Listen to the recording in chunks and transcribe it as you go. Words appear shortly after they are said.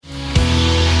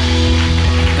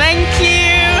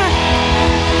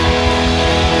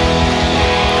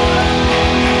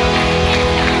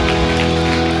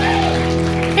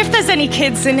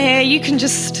kids in here, you can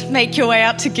just make your way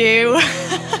out to Goo.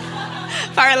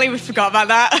 Apparently we forgot about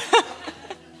that.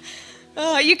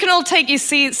 You can all take your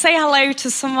seats, say hello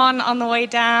to someone on the way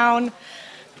down.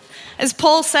 As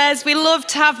Paul says, we love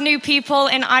to have new people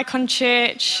in Icon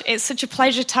Church. It's such a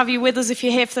pleasure to have you with us if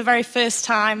you're here for the very first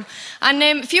time. And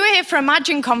if you were here for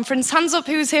Imagine Conference, hands up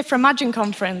who was here for Imagine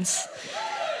Conference.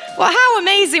 Well, how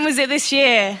amazing was it this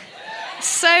year?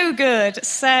 So good,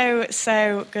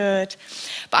 so good.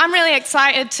 But I'm really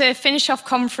excited to finish off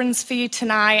conference for you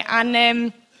tonight.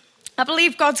 And I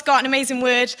believe God's got an amazing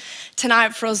word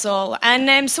tonight for us all.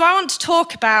 And so I want to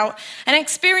talk about an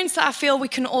experience that I feel we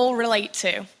can all relate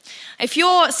to. If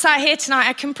you're sat here tonight,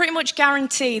 I can pretty much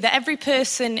guarantee that every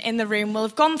person in the room will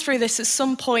have gone through this at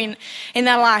some point in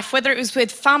their life, whether it was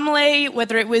with family,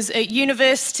 whether it was at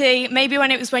university, maybe when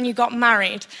it was when you got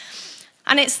married.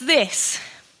 And it's this,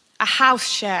 a house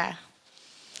share.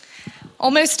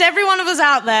 Almost every one of us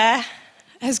out there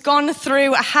has gone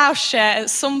through a house share at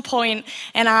some point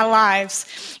in our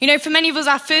lives. You know, for many of us,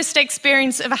 our first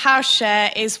experience of a house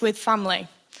share is with family.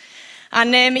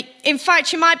 And in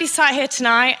fact, you might be sat here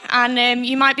tonight and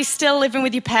you might be still living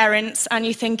with your parents and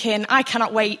you're thinking, I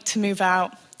cannot wait to move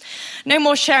out. No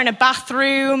more sharing a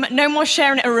bathroom, no more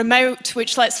sharing a remote,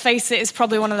 which, let's face it, is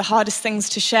probably one of the hardest things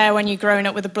to share when you're growing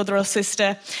up with a brother or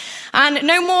sister. And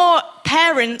no more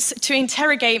parents to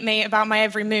interrogate me about my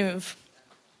every move.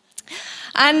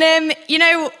 And, you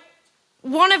know,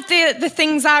 one of the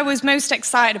things I was most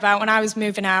excited about when I was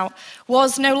moving out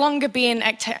was no longer being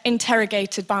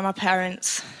interrogated by my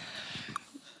parents.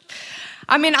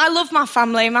 I mean, I love my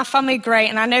family are great,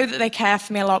 and I know that they care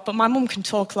for me a lot, but my mum can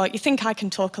talk a lot. You think I can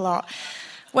talk a lot.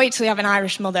 Wait till you have an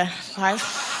Irish mother.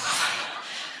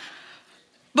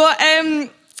 But I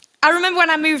remember when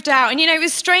I moved out, and, you know, it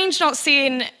was strange not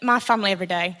seeing my family every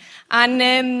day.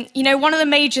 And, you know, one of the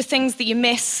major things that you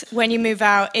miss when you move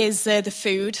out is the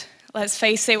food. Let's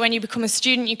face it, when you become a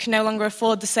student, you can no longer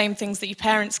afford the same things that your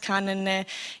parents can, and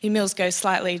your meals go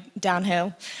slightly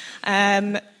downhill.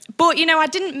 But, you know, I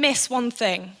didn't miss one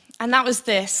thing, and that was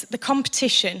this, the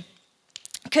competition.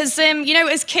 Because, you know,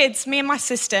 as kids, me and my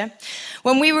sister,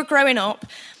 when we were growing up,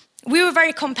 we were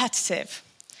very competitive.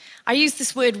 I use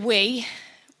this word we,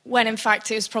 when in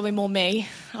fact it was probably more me.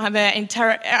 I'm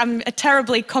a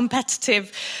terribly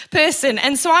competitive person,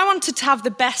 and so I wanted to have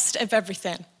the best of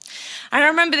everything. And I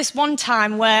remember this one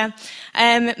time where me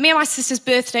and my sister's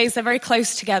birthdays, they're very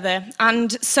close together,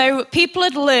 and so people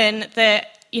had learned that,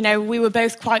 you know, we were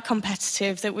both quite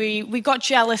competitive, that we got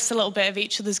jealous a little bit of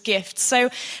each other's gifts. So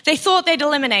they thought they'd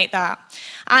eliminate that.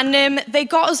 And they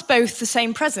got us both the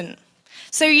same present.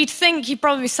 So you'd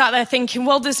probably sat there thinking,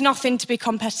 well, there's nothing to be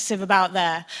competitive about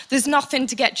there. There's nothing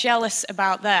to get jealous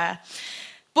about there.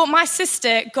 But my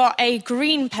sister got a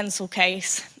green pencil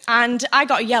case, and I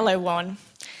got a yellow one.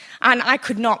 And I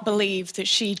could not believe that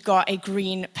she'd got a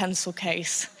green pencil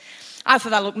case. I thought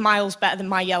that looked miles better than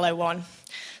my yellow one.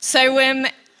 So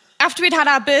after we'd had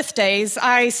our birthdays,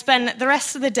 I spent the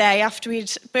rest of the day, after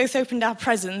we'd both opened our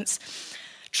presents,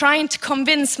 trying to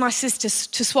convince my sister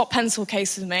to swap pencil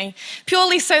case with me,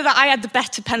 purely so that I had the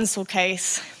better pencil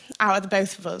case out of the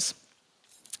both of us.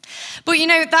 But you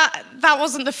know, that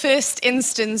wasn't the first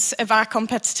instance of our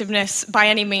competitiveness by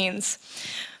any means.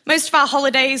 Most of our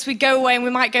holidays, we go away and we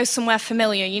might go somewhere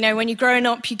familiar. You know, when you're growing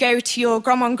up, you go to your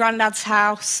grandma and granddad's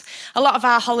house. A lot of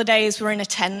our holidays were in a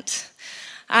tent.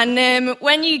 And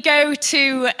when you go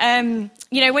to,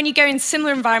 when you go in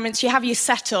similar environments, you have your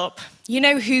setup. You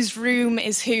know whose room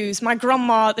is whose. My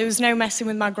grandma, there was no messing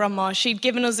with my grandma. She'd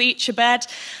given us each a bed,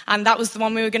 and that was the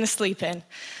one we were going to sleep in.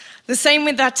 The same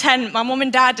with that tent. My mum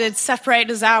and dad had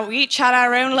separated us out. We each had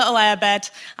our own little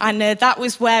airbed, and that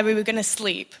was where we were going to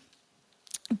sleep.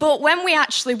 But when we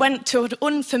actually went to an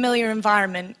unfamiliar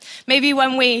environment, maybe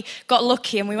when we got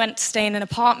lucky and we went to stay in an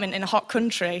apartment in a hot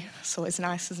country, it's always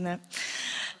nice, isn't it?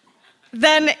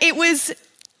 Then it was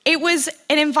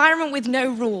an environment with no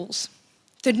rules.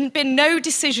 There'd been no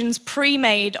decisions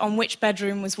pre-made on which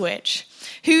bedroom was which,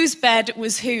 whose bed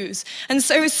was whose. And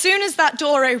so as soon as that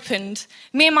door opened,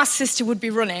 me and my sister would be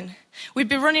running. We'd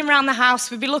be running around the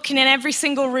house, we'd be looking in every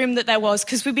single room that there was,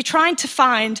 because we'd be trying to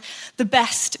find the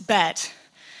best bed.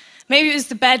 Maybe it was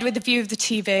the bed with the view of the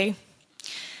TV.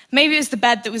 Maybe it was the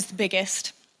bed that was the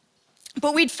biggest.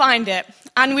 But we'd find it,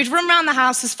 and we'd run around the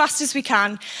house as fast as we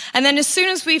can, and then as soon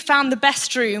as we found the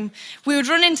best room, we would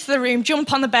run into the room,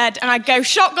 jump on the bed, and I'd go,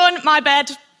 shotgun, my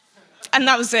bed, and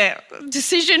that was it.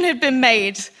 Decision had been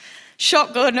made.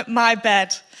 Shotgun, my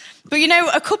bed. But you know,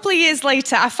 a couple of years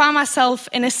later, I found myself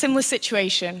in a similar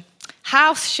situation.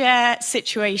 House share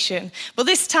situation. But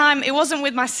this time, it wasn't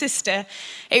with my sister.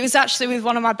 It was actually with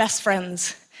one of my best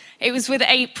friends. It was with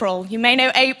April. You may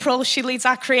know April. She leads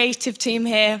our creative team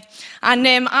here. And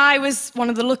I was one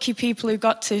of the lucky people who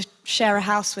got to share a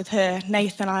house with her.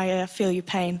 Nathan, I feel your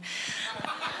pain.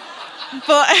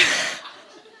 But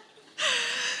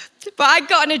I'd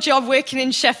gotten a job working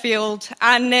in Sheffield.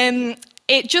 And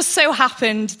it just so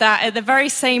happened that at the very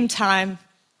same time,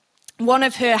 one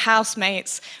of her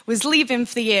housemates was leaving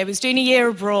for the year, was doing a year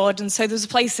abroad, and so there was a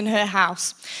place in her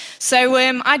house. So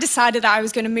I decided that I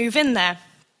was going to move in there.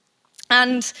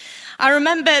 And I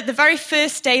remember the very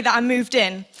first day that I moved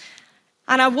in,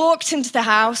 and I walked into the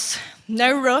house,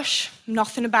 no rush,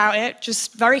 nothing about it,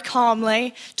 just very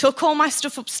calmly, took all my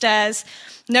stuff upstairs,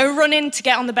 no running to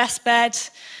get on the best bed,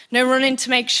 no running to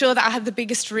make sure that I had the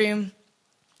biggest room.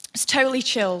 It was totally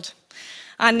chilled.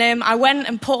 And I went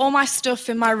and put all my stuff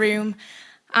in my room,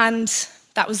 and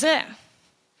that was it.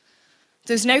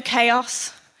 There was no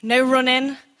chaos, no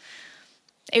running.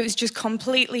 It was just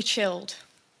completely chilled.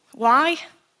 Why?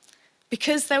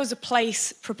 Because there was a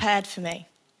place prepared for me.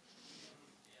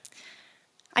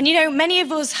 And many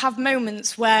of us have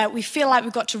moments where we feel like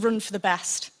we've got to run for the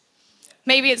best.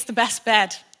 Maybe it's the best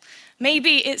bed.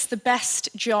 Maybe it's the best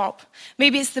job.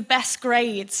 Maybe it's the best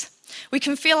grades. We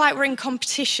can feel like we're in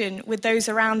competition with those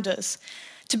around us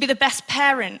to be the best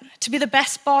parent, to be the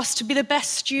best boss, to be the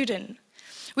best student.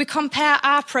 We compare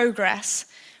our progress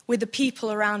with the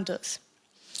people around us.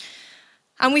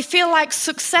 And we feel like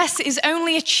success is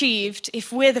only achieved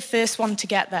if we're the first one to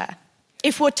get there,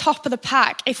 if we're top of the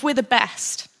pack, if we're the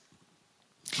best.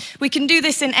 We can do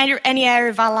this in any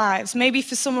area of our lives. Maybe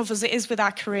for some of us it is with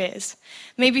our careers.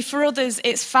 Maybe for others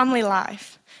it's family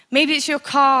life. Maybe it's your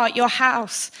car, your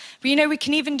house. But we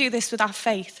can even do this with our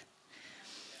faith.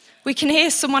 We can hear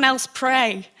someone else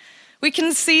pray. We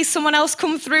can see someone else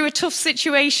come through a tough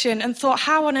situation and thought,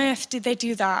 how on earth did they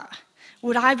do that?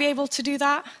 Would I be able to do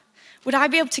that? Would I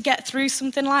be able to get through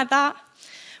something like that?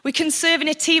 We can serve in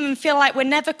a team and feel like we're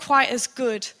never quite as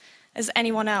good as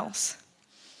anyone else.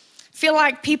 Feel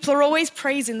like people are always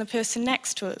praising the person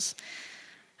next to us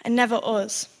and never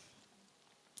us.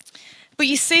 But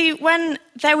you see, when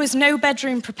there was no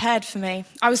bedroom prepared for me,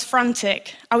 I was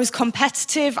frantic, I was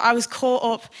competitive, I was caught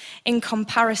up in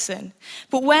comparison.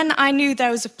 But when I knew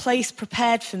there was a place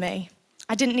prepared for me,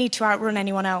 I didn't need to outrun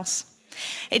anyone else.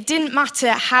 It didn't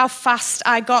matter how fast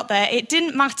I got there. It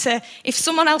didn't matter if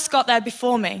someone else got there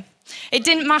before me. It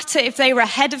didn't matter if they were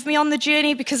ahead of me on the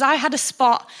journey, because I had a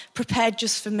spot prepared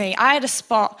just for me. I had a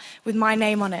spot with my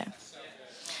name on it.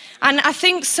 And I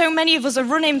think so many of us are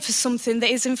running for something that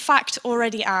is in fact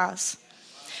already ours.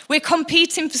 We're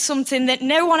competing for something that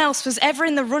no one else was ever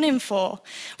in the running for.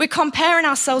 We're comparing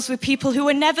ourselves with people who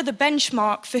were never the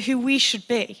benchmark for who we should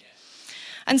be.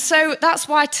 And so that's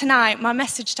why tonight my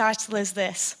message title is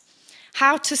this: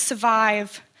 How to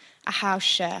Survive a House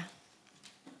Share.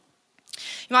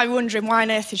 You might be wondering, why on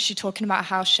earth is she talking about a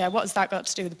house share? What has that got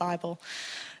to do with the Bible?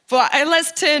 But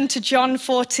let's turn to John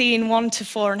 14,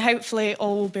 1-4, and hopefully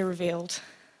all will be revealed.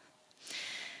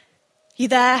 You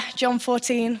there, John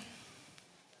 14? You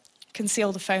can see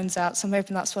all the phones out, so I'm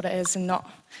hoping that's what it is and not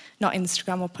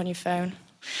Instagram up on your phone.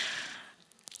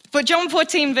 But John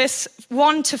 14, verse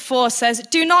 1-4 says,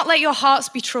 "Do not let your hearts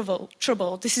be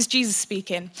troubled." This is Jesus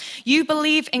speaking. "You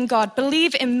believe in God,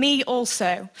 believe in me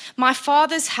also. My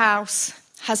Father's house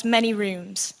has many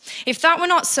rooms. If that were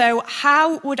not so,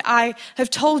 how would I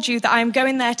have told you that I am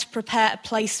going there to prepare a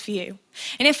place for you?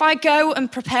 And if I go and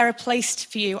prepare a place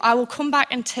for you, I will come back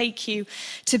and take you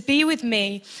to be with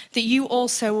me, that you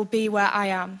also will be where I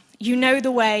am. You know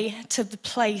the way to the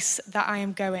place that I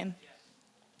am going."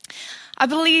 I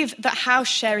believe that house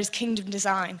share is kingdom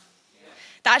design.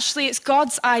 That actually it's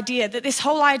God's idea, that this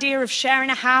whole idea of sharing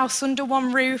a house under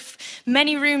one roof,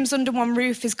 many rooms under one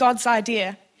roof, is God's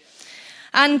idea.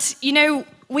 And,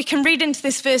 we can read into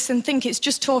this verse and think it's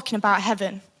just talking about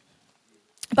heaven.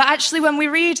 But actually, when we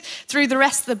read through the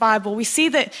rest of the Bible, we see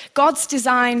that God's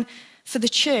design for the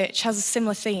church has a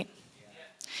similar theme.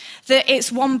 That it's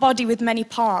one body with many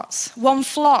parts, one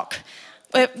flock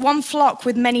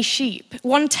with many sheep,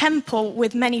 one temple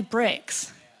with many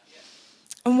bricks.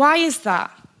 And why is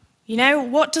that?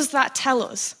 What does that tell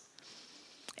us?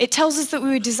 It tells us that we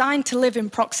were designed to live in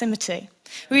proximity.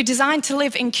 We were designed to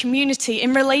live in community,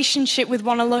 in relationship with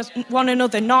one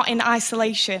another, not in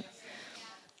isolation.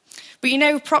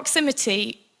 But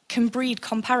proximity can breed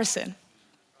comparison.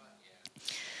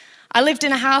 I lived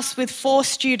in a house with 4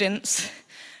 students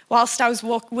whilst I was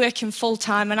working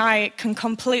full-time, and I can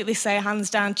completely say, hands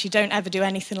down to you, don't ever do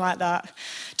anything like that.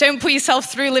 Don't put yourself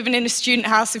through living in a student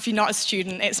house if you're not a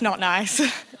student. It's not nice.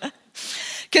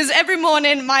 Because every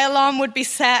morning my alarm would be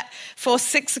set for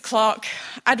 6 o'clock.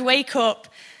 I'd wake up,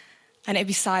 and it'd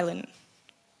be silent.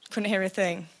 Couldn't hear a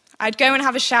thing. I'd go and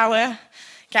have a shower,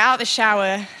 get out of the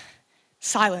shower,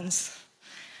 silence.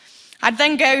 I'd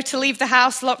then go to leave the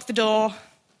house, lock the door,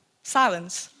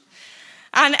 silence.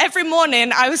 And every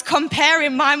morning, I was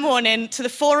comparing my morning to the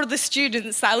 4 other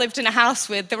students that I lived in a house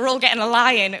with. They were all getting a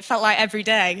lie in, it felt like every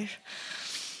day.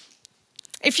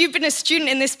 If you've been a student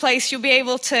in this place, you'll be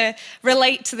able to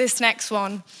relate to this next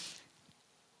one.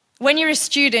 When you're a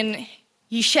student,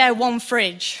 you share one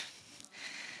fridge.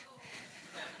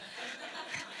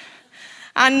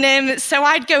 And so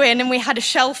I'd go in and we had a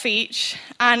shelf each,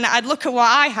 and I'd look at what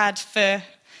I had for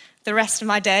the rest of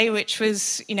my day, which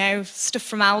was, stuff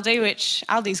from Aldi, which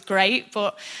Aldi's great,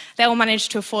 but they all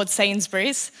managed to afford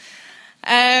Sainsbury's.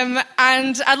 And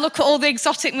I'd look at all the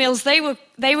exotic meals they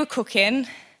were cooking,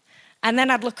 and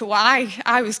then I'd look at what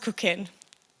I was cooking.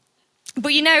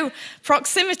 But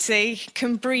proximity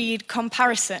can breed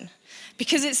comparison,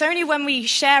 because it's only when we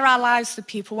share our lives with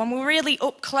people, when we're really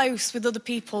up close with other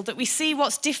people, that we see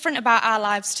what's different about our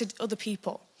lives to other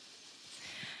people.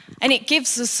 And it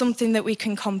gives us something that we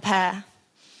can compare.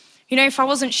 If I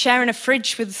wasn't sharing a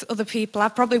fridge with other people, I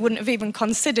probably wouldn't have even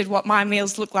considered what my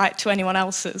meals look like to anyone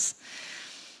else's.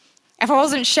 If I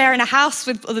wasn't sharing a house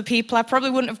with other people, I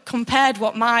probably wouldn't have compared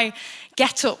what my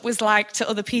get-up was like to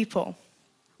other people.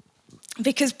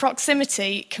 Because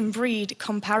proximity can breed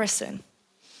comparison.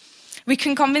 We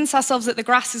can convince ourselves that the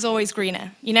grass is always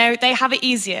greener. They have it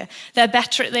easier. They're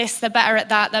better at this, they're better at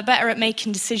that, they're better at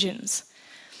making decisions.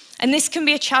 And this can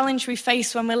be a challenge we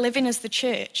face when we're living as the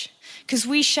church, because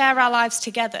we share our lives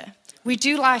together. We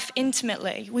do life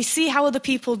intimately. We see how other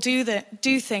people do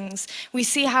things. We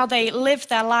see how they live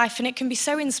their life, and it can be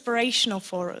so inspirational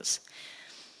for us.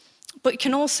 But it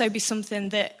can also be something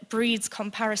that breeds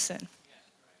comparison.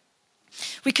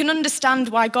 We can understand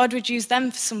why God would use them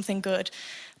for something good,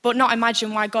 but not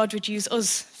imagine why God would use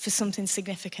us for something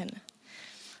significant.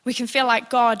 We can feel like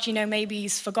God, maybe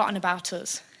he's forgotten about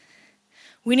us.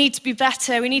 We need to be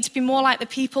better. We need to be more like the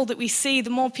people that we see,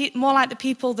 more like the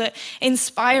people that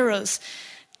inspire us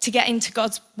to get into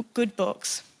God's good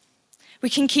books. We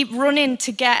can keep running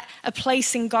to get a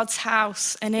place in God's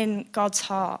house and in God's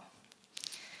heart.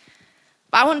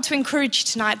 But I want to encourage you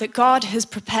tonight that God has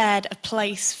prepared a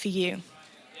place for you.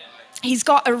 He's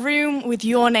got a room with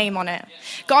your name on it.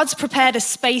 God's prepared a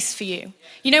space for you.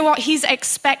 You know what? He's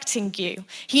expecting you.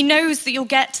 He knows that you'll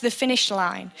get to the finish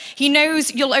line. He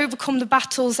knows you'll overcome the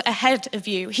battles ahead of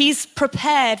you. He's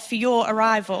prepared for your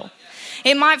arrival.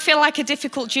 It might feel like a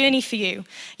difficult journey for you.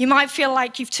 You might feel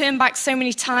like you've turned back so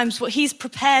many times, but he's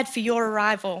prepared for your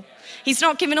arrival. He's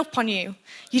not given up on you.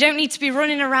 You don't need to be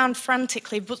running around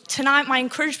frantically, but tonight my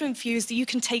encouragement for you is that you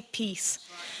can take peace,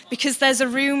 because there's a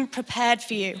room prepared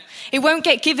for you. It won't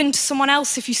get given to someone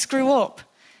else if you screw up.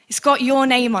 It's got your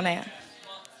name on it.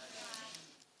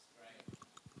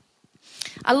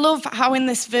 I love how in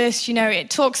this verse, it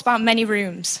talks about many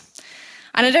rooms.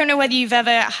 And I don't know whether you've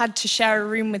ever had to share a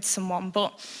room with someone,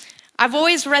 but I've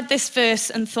always read this verse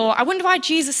and thought, I wonder why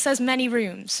Jesus says many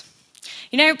rooms.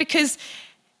 Because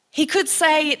he could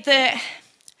say that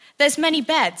there's many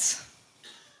beds.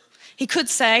 He could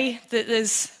say that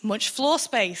there's much floor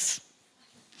space.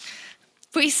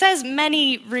 But he says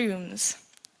many rooms.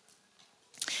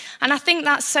 And I think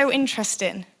that's so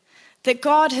interesting, that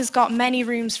God has got many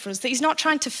rooms for us, that he's not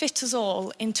trying to fit us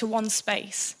all into one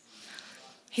space.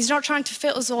 He's not trying to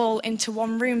fit us all into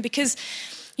one room, because,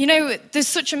 there's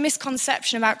such a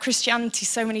misconception about Christianity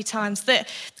so many times, that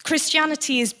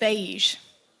Christianity is beige.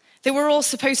 That we're all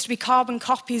supposed to be carbon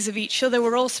copies of each other.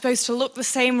 We're all supposed to look the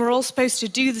same. We're all supposed to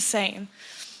do the same.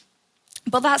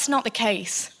 But that's not the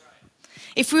case.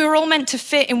 If we were all meant to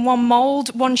fit in one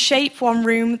mold, one shape, one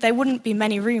room, there wouldn't be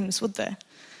many rooms, would there?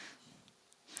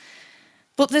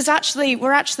 But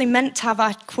we're actually meant to have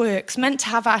our quirks, meant to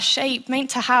have our shape,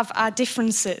 meant to have our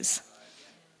differences.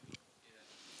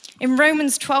 In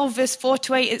Romans 12, verse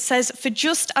 4-8, it says, "For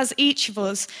just as each of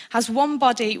us has one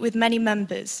body with many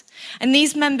members, and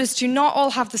these members do not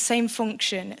all have the same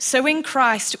function, so in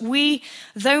Christ we,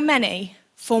 though many,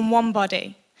 form one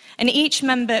body, and each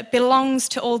member belongs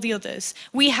to all the others.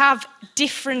 We have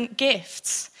different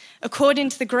gifts according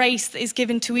to the grace that is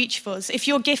given to each of us. If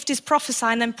your gift is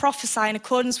prophesying, then prophesy in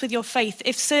accordance with your faith.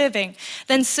 If serving,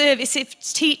 then serve. If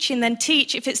it's teaching, then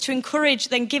teach. If it's to encourage,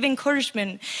 then give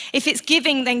encouragement. If it's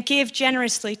giving, then give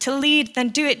generously. To lead, then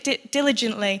do it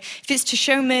diligently. If it's to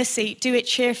show mercy, do it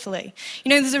cheerfully."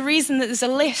 There's a reason that there's a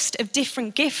list of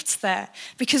different gifts there,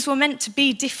 because we're meant to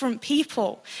be different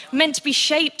people. We're meant to be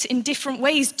shaped in different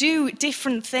ways, do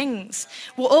different things.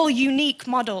 We're all unique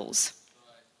models.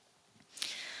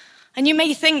 And you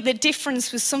may think that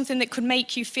difference was something that could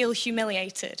make you feel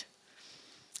humiliated.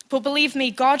 But believe me,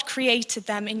 God created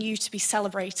them in you to be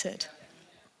celebrated.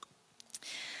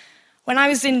 When I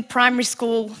was in primary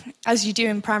school, as you do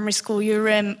in primary school,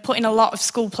 you're put in a lot of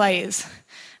school plays.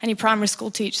 Any primary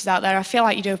school teachers out there, I feel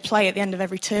like you do a play at the end of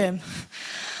every term.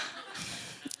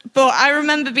 But I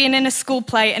remember being in a school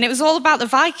play, and it was all about the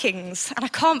Vikings. And I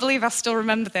can't believe I still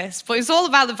remember this, but it was all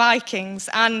about the Vikings.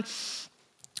 And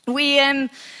we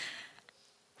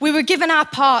were given our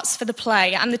parts for the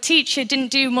play, and the teacher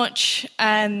didn't do much.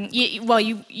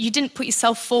 You didn't put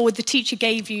yourself forward. The teacher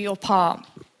gave you your part.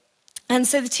 And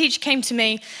so the teacher came to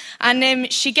me,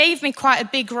 and she gave me quite a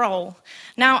big role.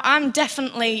 Now, I'm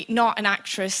definitely not an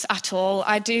actress at all.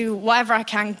 I do whatever I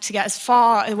can to get as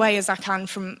far away as I can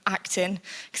from acting,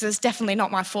 because it's definitely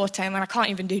not my forte, and I can't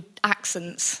even do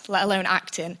accents, let alone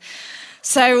acting.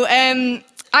 So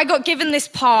I got given this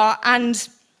part, and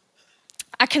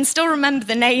I can still remember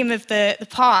the name of the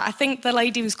part. I think the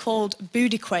lady was called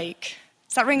Bootyquake.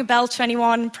 Does that ring a bell to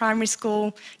anyone? Primary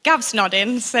school? Gav's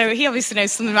nodding, so he obviously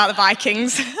knows something about the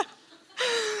Vikings.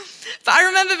 But I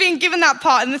remember being given that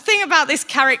part, and the thing about this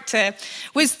character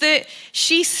was that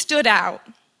she stood out.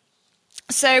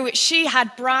 So she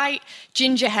had bright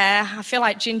ginger hair. I feel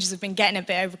like gingers have been getting a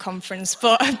bit overconfident,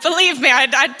 but believe me,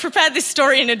 I'd prepared this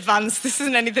story in advance. This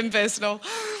isn't anything personal.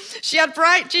 She had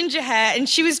bright ginger hair, and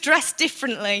she was dressed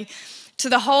differently to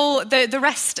the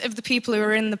rest of the people who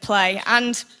were in the play.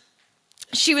 And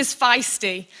she was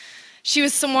feisty. She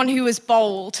was someone who was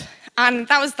bold. And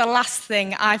that was the last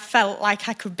thing I felt like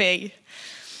I could be.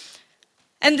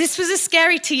 And this was a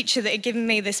scary teacher that had given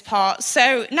me this part.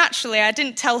 So naturally, I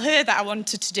didn't tell her that I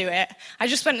wanted to do it. I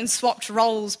just went and swapped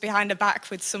roles behind her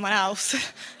back with someone else.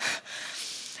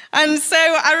 And so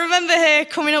I remember her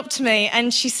coming up to me,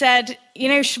 and she said, you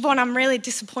know, Siobhan, I'm really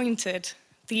disappointed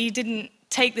that you didn't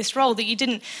take this role, that you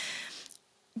didn't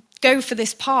go for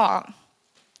this part.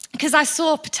 Because I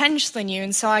saw potential in you,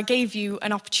 and so I gave you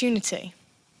an opportunity.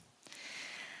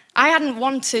 I hadn't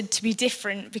wanted to be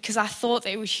different because I thought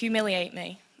that it would humiliate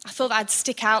me. I thought that I'd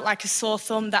stick out like a sore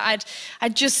thumb, that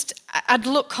I'd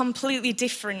look completely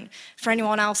different for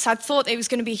anyone else. I'd thought it was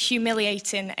going to be a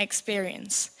humiliating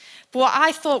experience. But what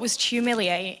I thought was to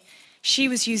humiliate, she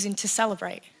was using to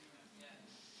celebrate.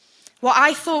 What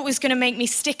I thought was going to make me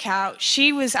stick out,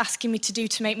 she was asking me to do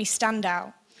to make me stand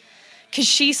out. Because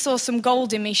she saw some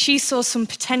gold in me. She saw some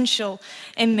potential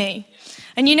in me.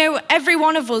 And you know, every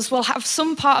one of us will have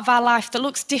some part of our life that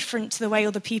looks different to the way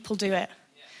other people do it.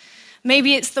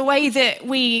 Maybe it's the way that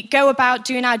we go about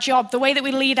doing our job, the way that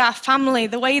we lead our family,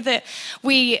 the way that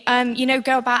we,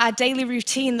 go about our daily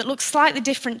routine that looks slightly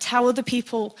different to how other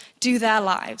people do their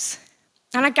lives.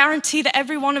 And I guarantee that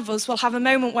every one of us will have a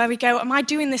moment where we go, am I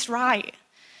doing this right?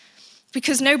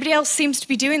 Because nobody else seems to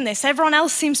be doing this. Everyone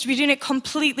else seems to be doing it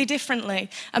completely differently.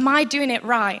 Am I doing it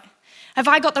right? Have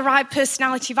I got the right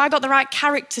personality? Have I got the right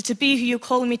character to be who you're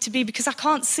calling me to be? Because I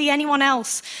can't see anyone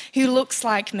else who looks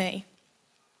like me.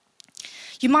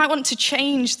 You might want to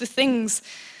change the things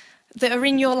that are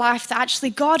in your life that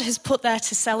actually God has put there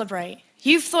to celebrate.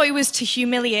 You've thought it was to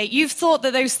humiliate. You've thought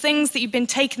that those things that you've been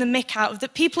taking the mick out of,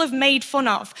 that people have made fun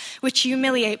of, which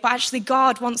humiliate, but actually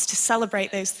God wants to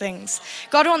celebrate those things.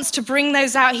 God wants to bring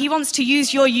those out. He wants to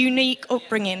use your unique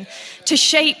upbringing to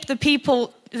shape the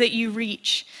people that you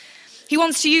reach. He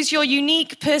wants to use your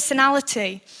unique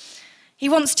personality. He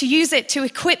wants to use it to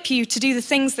equip you to do the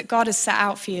things that God has set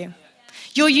out for you.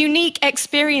 Your unique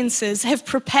experiences have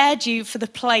prepared you for the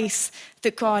place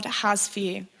that God has for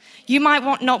you. You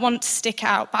might not want to stick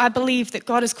out, but I believe that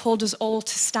God has called us all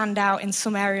to stand out in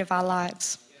some area of our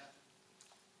lives.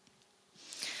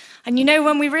 And you know,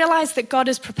 when we realize that God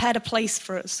has prepared a place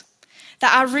for us,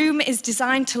 that our room is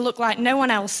designed to look like no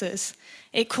one else's,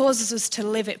 it causes us to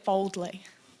live it boldly.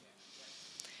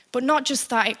 But not just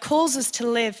that, it calls us to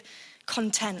live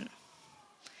content,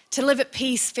 to live at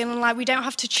peace, feeling like we don't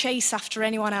have to chase after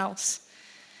anyone else,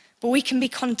 but we can be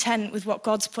content with what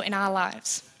God's put in our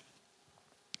lives.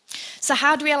 So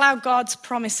how do we allow God's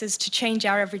promises to change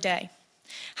our everyday?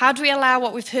 How do we allow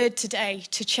what we've heard today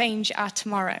to change our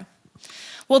tomorrow?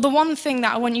 Well, the one thing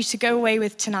that I want you to go away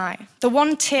with tonight, the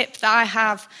one tip that I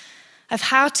have of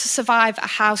how to survive a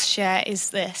house share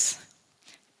is this: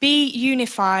 be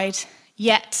unified,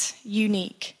 yet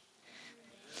unique.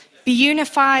 Be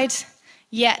unified,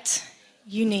 yet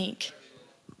unique.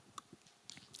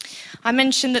 I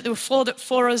mentioned that there were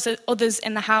four others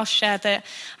in the house share that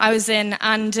I was in,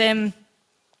 and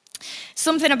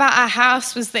something about our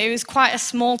house was that it was quite a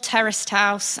small terraced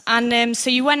house, and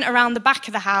so you went around the back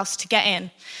of the house to get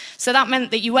in. So that meant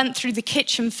that you went through the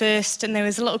kitchen first, and there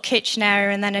was a little kitchen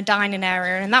area and then a dining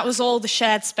area, and that was all the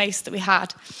shared space that we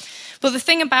had. But the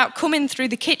thing about coming through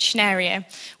the kitchen area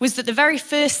was that the very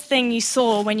first thing you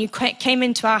saw when you came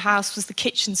into our house was the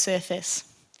kitchen surface.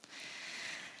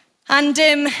 And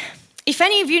if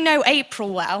any of you know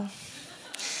April well,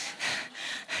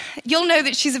 you'll know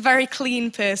that she's a very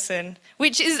clean person,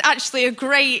 which is actually a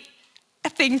great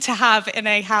thing to have in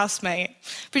a housemate.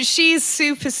 But she's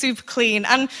super, super clean.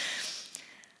 And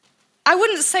I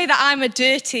wouldn't say that I'm a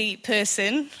dirty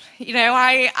person. You know,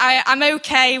 I'm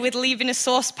okay with leaving a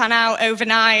saucepan out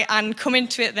overnight and coming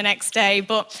to it the next day.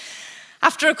 But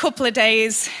after a couple of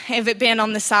days of it being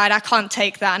on the side, I can't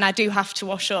take that and I do have to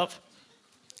wash up.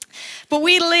 But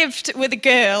we lived with a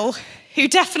girl who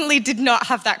definitely did not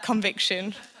have that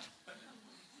conviction.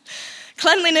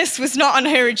 Cleanliness was not on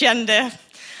her agenda.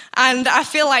 And I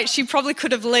feel like she probably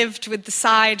could have lived with the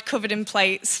side covered in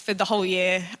plates for the whole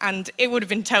year, and it would have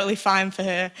been totally fine for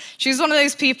her. She was one of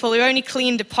those people who only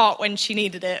cleaned a pot when she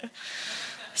needed it.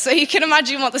 So you can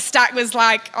imagine what the stack was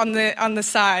like on the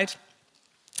side.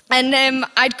 And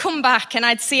I'd come back and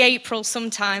I'd see April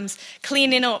sometimes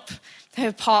cleaning up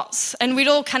her pots, and we'd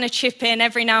all kind of chip in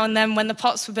every now and then when the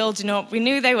pots were building up. We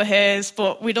knew they were hers,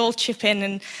 but we'd all chip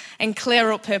in and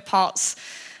clear up her pots.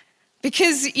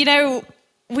 Because, you know,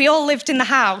 we all lived in the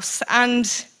house,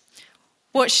 and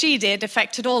what she did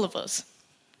affected all of us.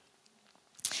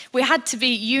 We had to be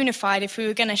unified if we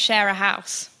were going to share a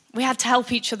house. We had to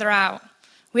help each other out.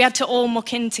 We had to all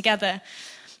muck in together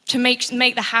to make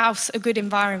the house a good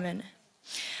environment.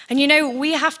 And you know,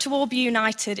 we have to all be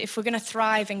united if we're going to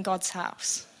thrive in God's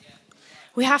house.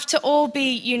 We have to all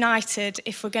be united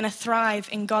if we're going to thrive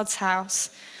in God's house.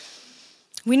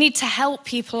 We need to help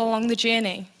people along the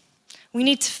journey. We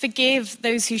need to forgive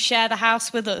those who share the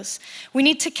house with us. We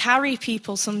need to carry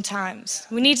people sometimes.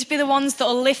 We need to be the ones that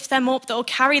will lift them up, that will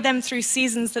carry them through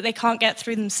seasons that they can't get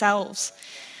through themselves.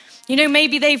 You know,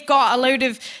 maybe they've got a load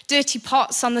of dirty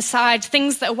pots on the side,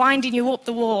 things that are winding you up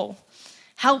the wall.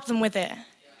 Help them with it.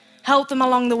 Help them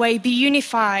along the way. Be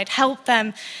unified. Help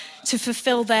them to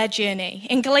fulfill their journey.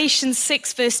 In Galatians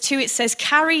 6 verse 2 it says,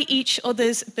 carry each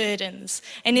other's burdens,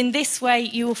 and in this way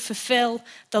you will fulfill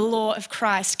the law of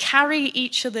Christ. Carry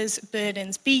each other's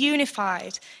burdens. Be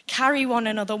unified. Carry one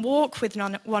another. Walk with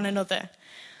one another.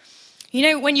 You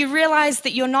know, when you realize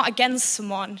that you're not against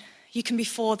someone, you can be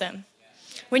for them.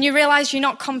 When you realize you're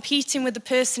not competing with the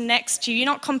person next to you, you're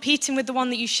not competing with the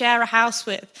one that you share a house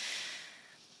with,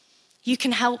 you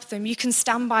can help them, you can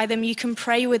stand by them, you can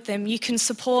pray with them, you can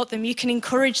support them, you can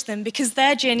encourage them, because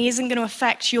their journey isn't going to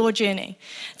affect your journey.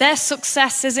 Their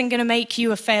success isn't going to make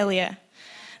you a failure.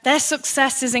 Their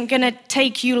success isn't going to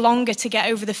take you longer to get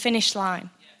over the finish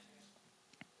line.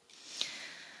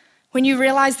 When you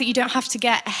realize that you don't have to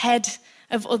get ahead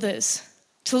of others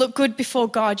to look good before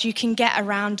God, you can get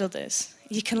around others.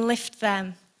 You can lift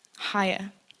them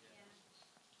higher.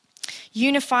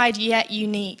 Unified yet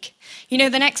unique. You know,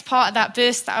 the next part of that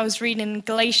verse that I was reading in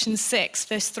Galatians 6,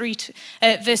 verse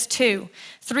 2,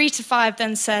 3 to 5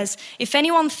 then says, if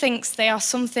anyone thinks they are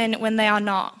something when they are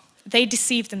not, they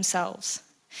deceive themselves.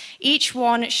 Each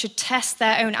one should test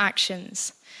their own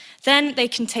actions. Then they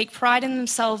can take pride in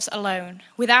themselves alone,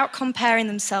 without comparing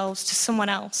themselves to someone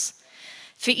else.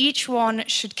 For each one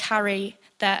should carry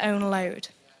their own load.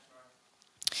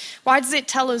 Why does it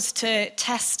tell us to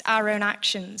test our own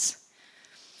actions?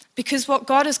 Because what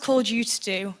God has called you to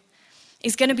do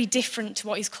is going to be different to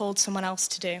what he's called someone else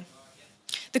to do.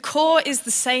 The core is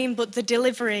the same, but the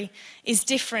delivery is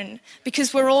different,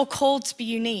 because we're all called to be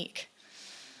unique.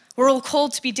 We're all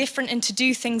called to be different and to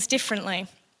do things differently.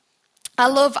 I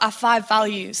love our 5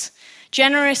 values: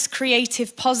 generous,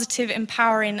 creative, positive,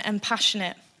 empowering, and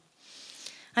passionate.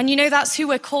 And you know, that's who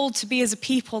we're called to be as a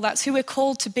people. That's who we're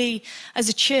called to be as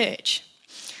a church.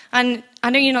 And I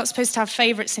know you're not supposed to have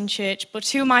favourites in church, but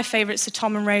 2 of my favourites are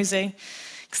Tom and Rosie,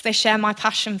 because they share my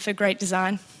passion for great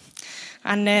design.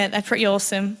 And they're pretty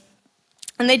awesome.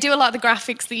 And they do a lot of the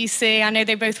graphics that you see. I know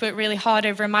they both work really hard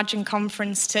over Imagine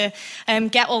Conference to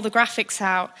get all the graphics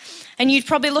out. And you'd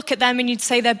probably look at them and you'd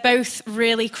say they're both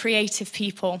really creative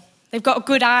people. They've got a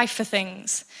good eye for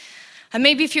things. And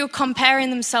maybe if you were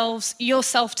comparing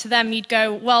yourself to them, you'd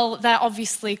go, well, they're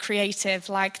obviously creative.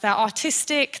 Like, they're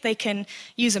artistic, they can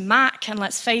use a Mac, and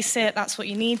let's face it, that's what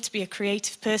you need to be a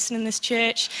creative person in this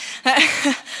church.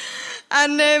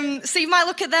 And so you might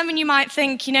look at them and you might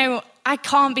think, you know, I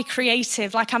can't be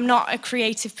creative. Like, I'm not a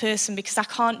creative person because I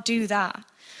can't do that.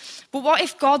 But what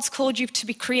if God's called you to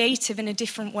be creative in a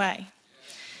different way?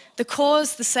 The core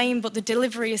is the same, but the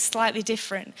delivery is slightly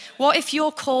different. What if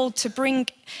you're called to bring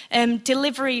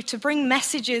delivery, to bring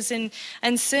messages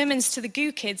and sermons to the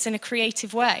Goo Kids in a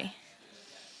creative way?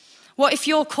 What if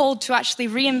you're called to actually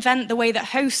reinvent the way that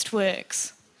Host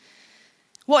works?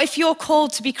 What if you're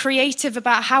called to be creative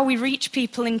about how we reach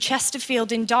people in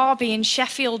Chesterfield, in Derby, in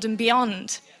Sheffield and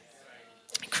beyond?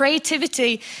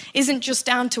 Creativity isn't just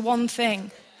down to one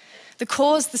thing. The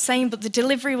core is the same, but the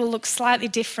delivery will look slightly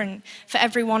different for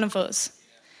every one of us.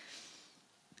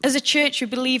 As a church, we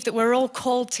believe that we're all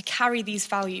called to carry these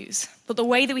values, but the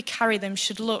way that we carry them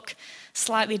should look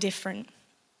slightly different.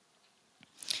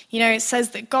 You know, it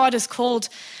says that God has called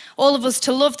all of us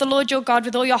to love the Lord your God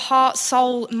with all your heart,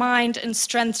 soul, mind, and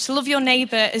strength, to love your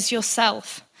neighbor as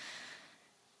yourself.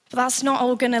 But that's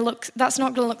not going to look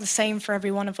the same for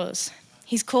every one of us.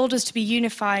 He's called us to be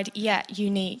unified yet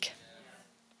unique.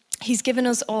 He's given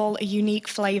us all a unique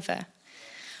flavor.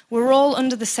 We're all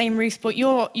under the same roof, but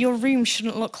your room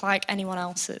shouldn't look like anyone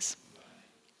else's.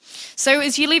 So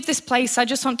as you leave this place, I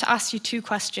just want to ask you 2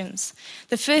 questions.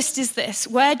 The first is this: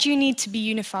 where do you need to be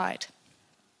unified?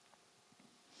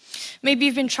 Maybe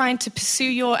you've been trying to pursue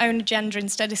your own agenda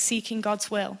instead of seeking God's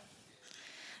will.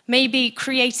 Maybe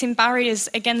creating barriers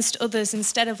against others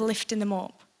instead of lifting them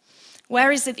up.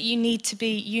 Where is it that you need to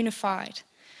be unified?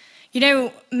 You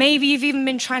know, maybe you've even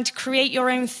been trying to create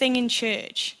your own thing in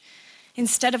church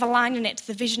instead of aligning it to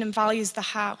the vision and values of the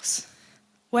house.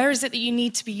 Where is it that you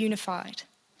need to be unified?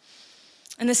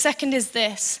 And the second is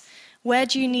this: where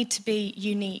do you need to be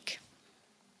unique?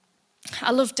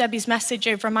 I love Debbie's message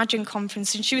over Imagine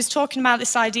Conference, and she was talking about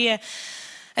this idea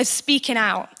of speaking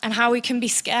out and how we can be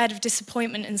scared of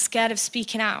disappointment and scared of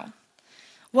speaking out.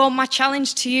 Well, my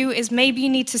challenge to you is maybe you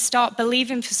need to start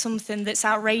believing for something that's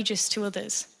outrageous to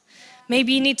others.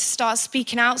 Maybe you need to start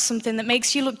speaking out something that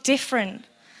makes you look different.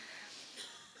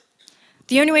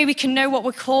 The only way we can know what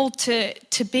we're called to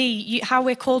be, how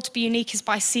we're called to be unique, is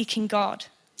by seeking God.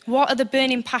 What are the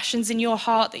burning passions in your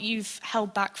heart that you've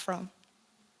held back from?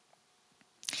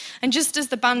 And just as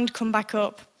the band come back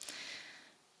up,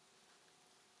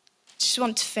 I just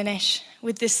want to finish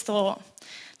with this thought,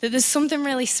 that there's something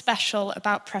really special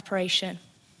about preparation.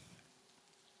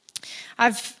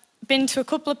 I've been to a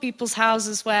couple of people's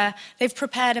houses where they've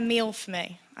prepared a meal for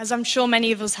me. As I'm sure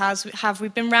many of us have.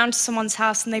 We've been round to someone's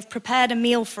house and they've prepared a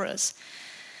meal for us.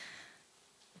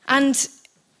 And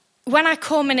when I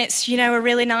come and it's, you know, a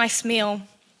really nice meal,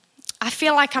 I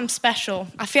feel like I'm special.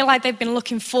 I feel like they've been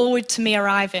looking forward to me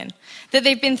arriving, that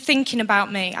they've been thinking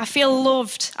about me. I feel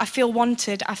loved, I feel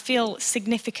wanted, I feel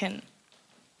significant.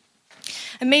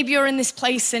 And maybe you're in this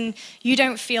place and you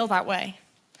don't feel that way.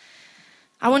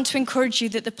 I want to encourage you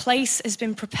that the place has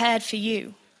been prepared for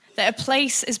you, that a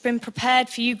place has been prepared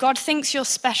for you. God thinks you're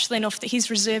special enough that he's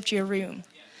reserved you a room.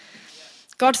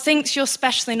 God thinks you're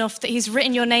special enough that he's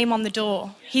written your name on the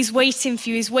door. He's waiting for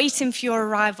you. He's waiting for your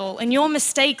arrival. And your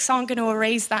mistakes aren't going to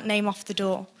erase that name off the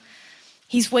door.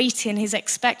 He's waiting. He's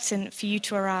expectant for you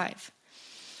to arrive.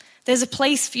 There's a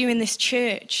place for you in this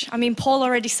church. I mean, Paul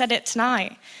already said it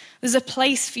tonight. There's a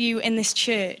place for you in this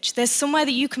church. There's somewhere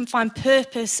that you can find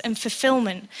purpose and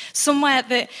fulfillment. Somewhere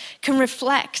that can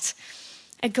reflect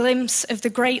a glimpse of the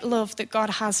great love that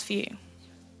God has for you.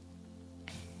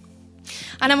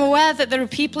 And I'm aware that there are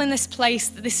people in this place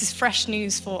that this is fresh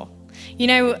news for. You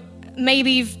know,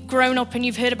 maybe you've grown up and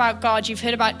you've heard about God, you've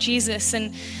heard about Jesus,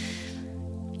 and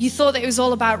you thought that it was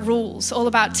all about rules, all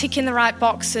about ticking the right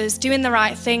boxes, doing the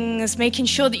right things, making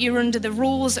sure that you're under the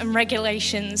rules and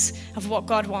regulations of what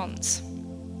God wants.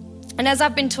 And as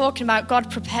I've been talking about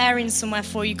God preparing somewhere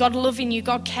for you, God loving you,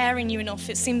 God caring you enough,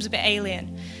 it seems a bit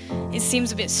alien. It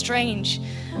seems a bit strange.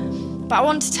 But I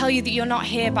want to tell you that you're not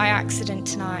here by accident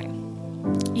tonight.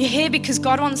 You're here because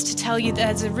God wants to tell you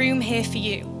there's a room here for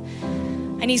you.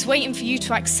 And he's waiting for you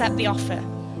to accept the offer.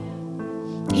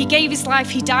 He gave his life,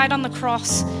 he died on the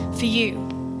cross for you,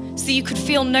 so that you could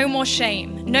feel no more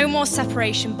shame, no more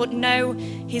separation, but know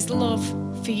his love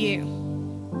for you.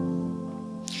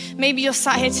 Maybe you're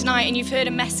sat here tonight and you've heard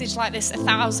a message like this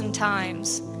 1,000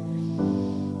 times.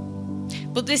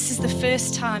 But this is the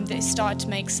first time that it started to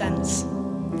make sense.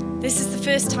 This is the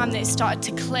first time that it started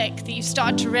to click, that you've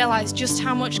started to realize just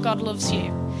how much God loves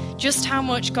you, just how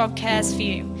much God cares for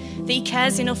you, that he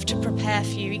cares enough to prepare for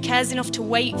you, he cares enough to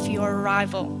wait for your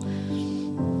arrival.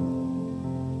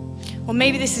 Or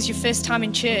maybe this is your first time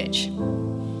in church.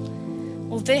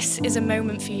 Well, this is a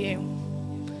moment for you.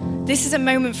 This is a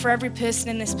moment for every person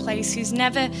in this place who's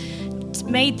never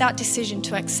made that decision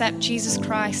to accept Jesus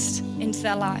Christ into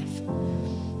their life.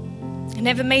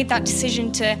 Never made that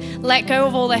decision to let go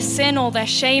of all their sin, all their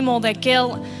shame, all their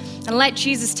guilt, and let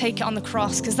Jesus take it on the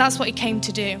cross, because that's what he came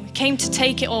to do. He came to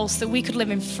take it all so that we could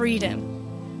live in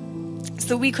freedom, so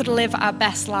that we could live our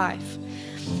best life.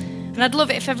 And I'd love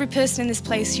it if every person in this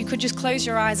place, you could just close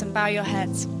your eyes and bow your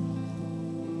heads.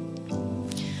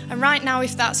 And right now,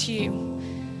 if that's you,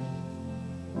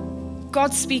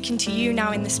 God's speaking to you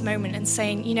now in this moment and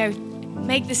saying,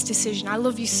 make this decision. I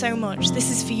love you so much.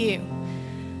 This is for you.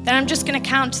 Then I'm just going to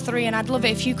count to 3, and I'd love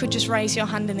it if you could just raise your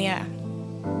hand in the air.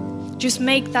 Just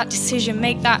make that decision,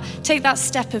 take that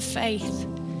step of faith.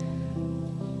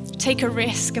 Take a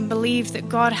risk and believe that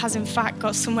God has in fact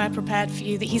got somewhere prepared for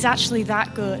you, that he's actually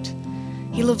that good.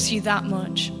 He loves you that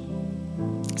much.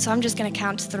 So I'm just going to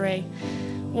count to 3.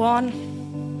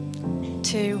 1,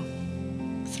 2,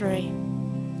 3.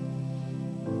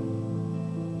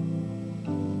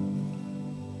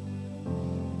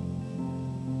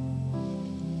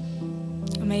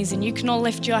 Amazing. You can all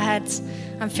lift your heads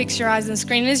and fix your eyes on the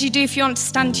screen. And as you do, if you want to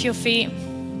stand to your feet,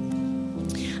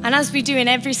 and as we do in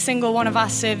every single one of our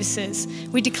services,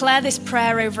 we declare this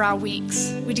prayer over our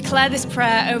weeks. We declare this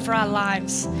prayer over our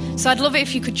lives. So I'd love it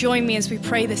if you could join me as we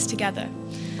pray this together.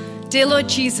 Dear Lord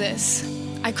Jesus,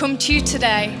 I come to you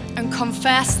today and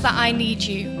confess that I need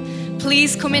you.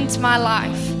 Please come into my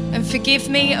life and forgive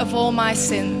me of all my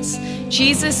sins.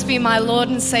 Jesus, be my Lord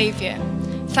and Savior.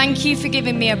 Thank you for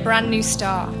giving me a brand new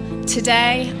start.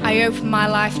 Today, I open my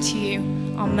life to you.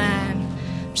 Amen.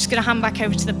 I'm just going to hand back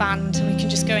over to the band and we can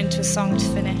just go into a song to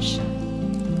finish.